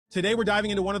Today we're diving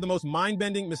into one of the most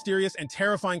mind-bending, mysterious, and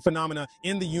terrifying phenomena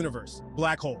in the universe,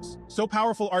 black holes. So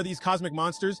powerful are these cosmic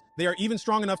monsters, they are even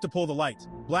strong enough to pull the light.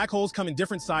 Black holes come in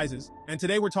different sizes, and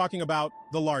today we're talking about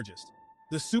the largest.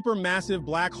 The supermassive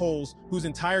black holes whose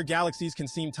entire galaxies can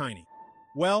seem tiny.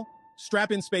 Well,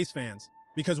 strap in space fans,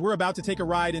 because we're about to take a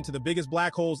ride into the biggest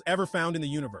black holes ever found in the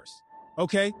universe.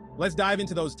 Okay, let's dive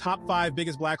into those top 5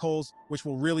 biggest black holes, which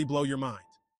will really blow your mind.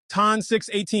 TON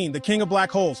 618, the king of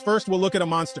black holes. First, we'll look at a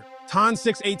monster. TON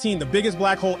 618, the biggest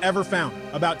black hole ever found.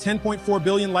 About 10.4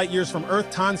 billion light years from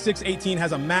Earth, TON 618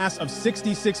 has a mass of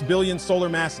 66 billion solar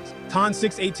masses. TON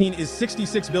 618 is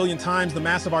 66 billion times the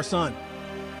mass of our sun.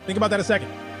 Think about that a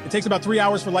second. It takes about 3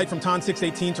 hours for light from TON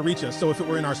 618 to reach us, so if it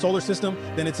were in our solar system,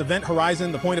 then its event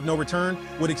horizon, the point of no return,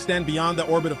 would extend beyond the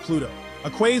orbit of Pluto. A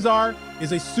quasar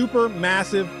is a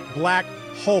supermassive black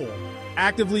hole,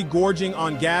 actively gorging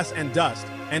on gas and dust,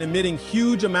 and emitting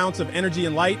huge amounts of energy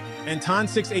and light, and TON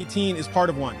 618 is part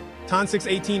of one. TON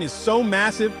 618 is so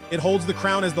massive, it holds the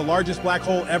crown as the largest black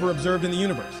hole ever observed in the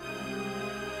universe.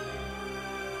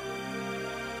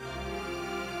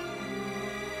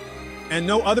 And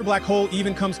no other black hole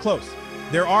even comes close.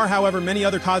 There are, however, many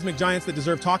other cosmic giants that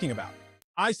deserve talking about.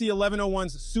 IC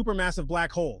 1101's supermassive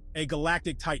black hole, a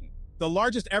galactic titan. The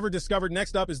largest ever discovered.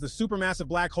 Next up is the supermassive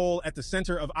black hole at the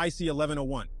center of IC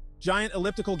 1101. Giant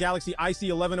elliptical galaxy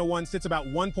IC 1101 sits about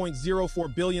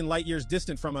 1.04 billion light years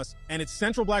distant from us, and its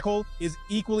central black hole is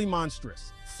equally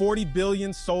monstrous, 40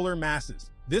 billion solar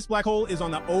masses. This black hole is on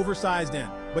the oversized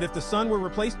end, but if the sun were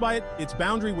replaced by it, its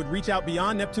boundary would reach out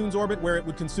beyond Neptune's orbit, where it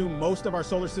would consume most of our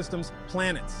solar system's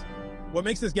planets. What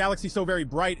makes this galaxy so very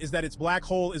bright is that its black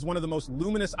hole is one of the most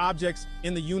luminous objects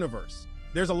in the universe.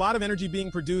 There's a lot of energy being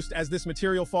produced as this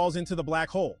material falls into the black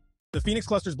hole. The Phoenix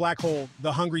Cluster's black hole,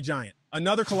 the Hungry Giant.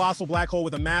 Another colossal black hole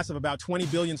with a mass of about 20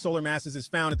 billion solar masses is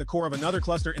found at the core of another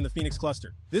cluster in the Phoenix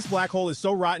Cluster. This black hole is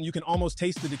so rotten you can almost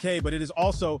taste the decay, but it is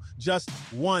also just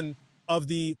one of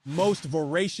the most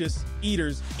voracious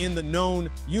eaters in the known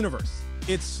universe.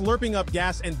 It's slurping up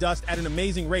gas and dust at an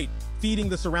amazing rate, feeding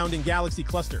the surrounding galaxy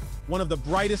cluster. One of the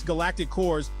brightest galactic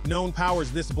cores known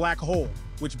powers this black hole,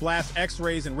 which blasts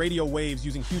X-rays and radio waves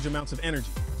using huge amounts of energy.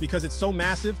 Because it's so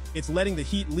massive, it's letting the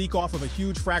heat leak off of a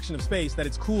huge fraction of space that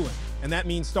it's cooling, and that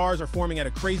means stars are forming at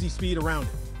a crazy speed around it.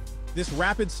 This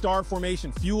rapid star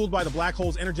formation, fueled by the black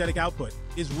hole's energetic output,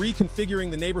 is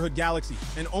reconfiguring the neighborhood galaxy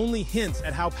and only hints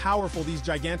at how powerful these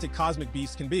gigantic cosmic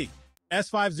beasts can be.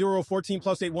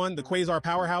 S5014+81, the quasar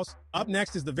powerhouse. Up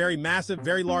next is the very massive,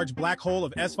 very large black hole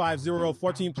of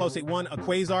S5014+81, a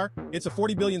quasar. It's a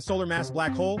 40 billion solar mass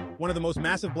black hole, one of the most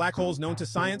massive black holes known to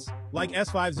science. Like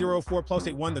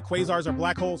S5014+81, the quasars are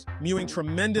black holes, spewing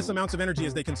tremendous amounts of energy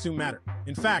as they consume matter.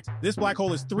 In fact, this black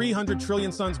hole is 300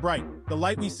 trillion suns bright. The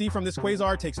light we see from this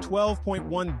quasar takes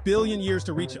 12.1 billion years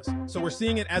to reach us, so we're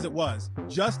seeing it as it was,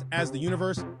 just as the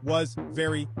universe was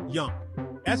very young.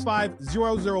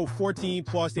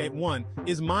 S5014+81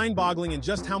 is mind-boggling in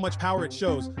just how much power it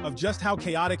shows of just how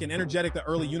chaotic and energetic the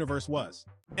early universe was.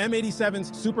 M87's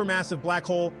supermassive black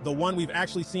hole, the one we've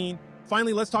actually seen.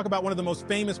 Finally, let's talk about one of the most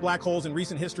famous black holes in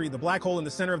recent history, the black hole in the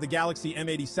center of the galaxy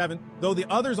M87. Though the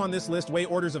others on this list weigh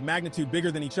orders of magnitude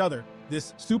bigger than each other,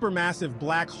 this supermassive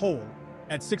black hole,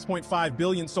 at 6.5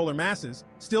 billion solar masses,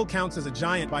 still counts as a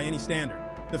giant by any standard.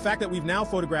 The fact that we've now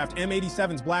photographed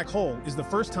M87's black hole is the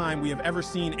first time we have ever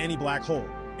seen any black hole.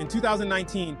 In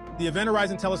 2019, the Event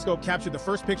Horizon Telescope captured the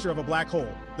first picture of a black hole,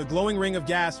 the glowing ring of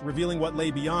gas revealing what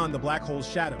lay beyond the black hole's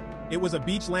shadow. It was a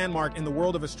beach landmark in the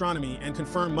world of astronomy and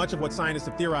confirmed much of what scientists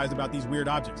have theorized about these weird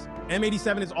objects.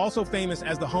 M87 is also famous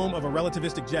as the home of a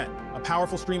relativistic jet, a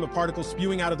powerful stream of particles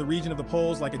spewing out of the region of the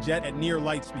poles like a jet at near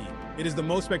light speed. It is the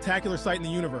most spectacular sight in the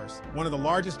universe, one of the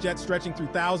largest jets stretching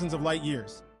through thousands of light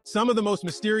years. Some of the most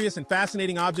mysterious and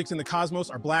fascinating objects in the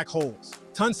cosmos are black holes.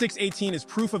 TON 618 is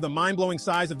proof of the mind-blowing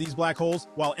size of these black holes,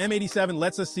 while M87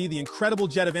 lets us see the incredible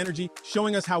jet of energy,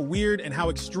 showing us how weird and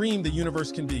how extreme the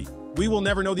universe can be. We will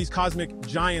never know these cosmic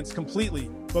giants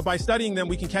completely, but by studying them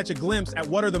we can catch a glimpse at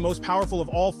what are the most powerful of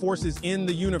all forces in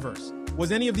the universe.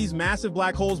 Was any of these massive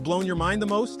black holes blown your mind the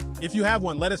most? If you have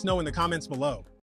one, let us know in the comments below.